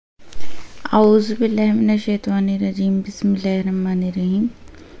Auzubillahiminash-shaytanir-rajeem. Bismillahir-rahmanir-rahim.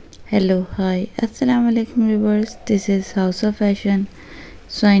 Hello, hi, assalamu alaikum viewers. This is House of Fashion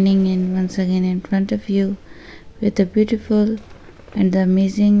signing in once again in front of you with a beautiful and the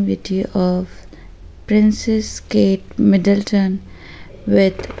amazing video of Princess Kate Middleton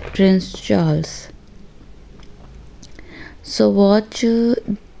with Prince Charles. So watch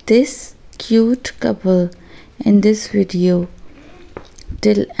this cute couple in this video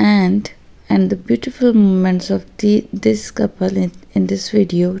till end, and the beautiful moments of this couple in this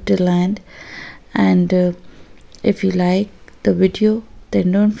video till end. And if you like the video,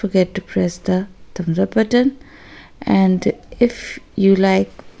 then don't forget to press the thumbs up button, and if you like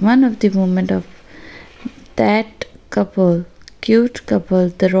one of the moment of that couple, cute couple,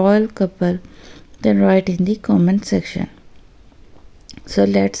 the royal couple, then write in the comment section. So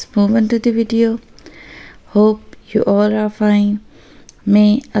let's move on to the video. Hope you all are fine.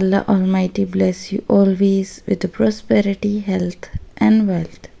 May Allah Almighty bless you always with the prosperity, health and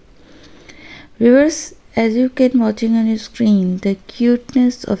wealth. Viewers, as you can watching on your screen, the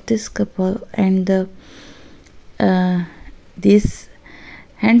cuteness of this couple and the this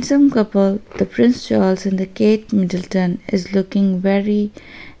handsome couple, the Prince Charles and the Kate Middleton, is looking very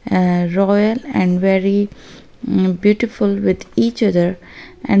royal and very beautiful with each other,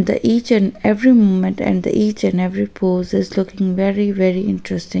 and the each and every moment and the each and every pose is looking very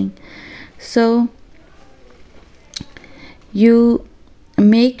interesting. So you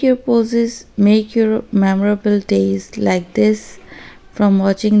make your poses, make your memorable days like this from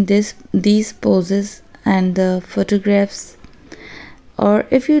watching these poses and the photographs. Or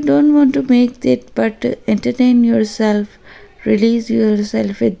if you don't want to make it but entertain yourself, release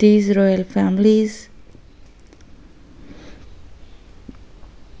yourself with these royal families.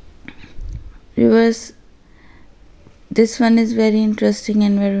 Viewers, this one is very interesting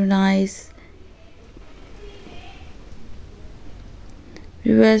and very nice.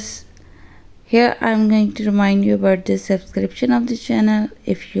 Viewers, here I am going to remind you about the subscription of the channel.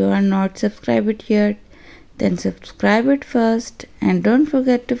 If you are not subscribed yet, then subscribe it first, and don't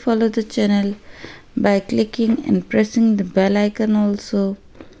forget to follow the channel by clicking and pressing the bell icon also.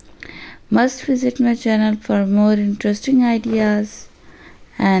 Must visit my channel for more interesting ideas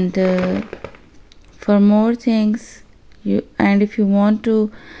and for more things. And if you want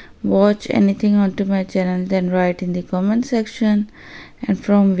to watch anything onto my channel, then write in the comment section, and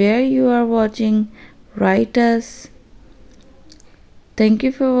from where you are watching, write us. Thank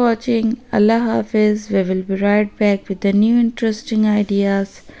you for watching. Allah Hafiz. We will be right back with the new interesting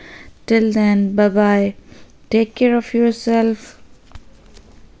ideas. Till then, bye bye. Take care of yourself.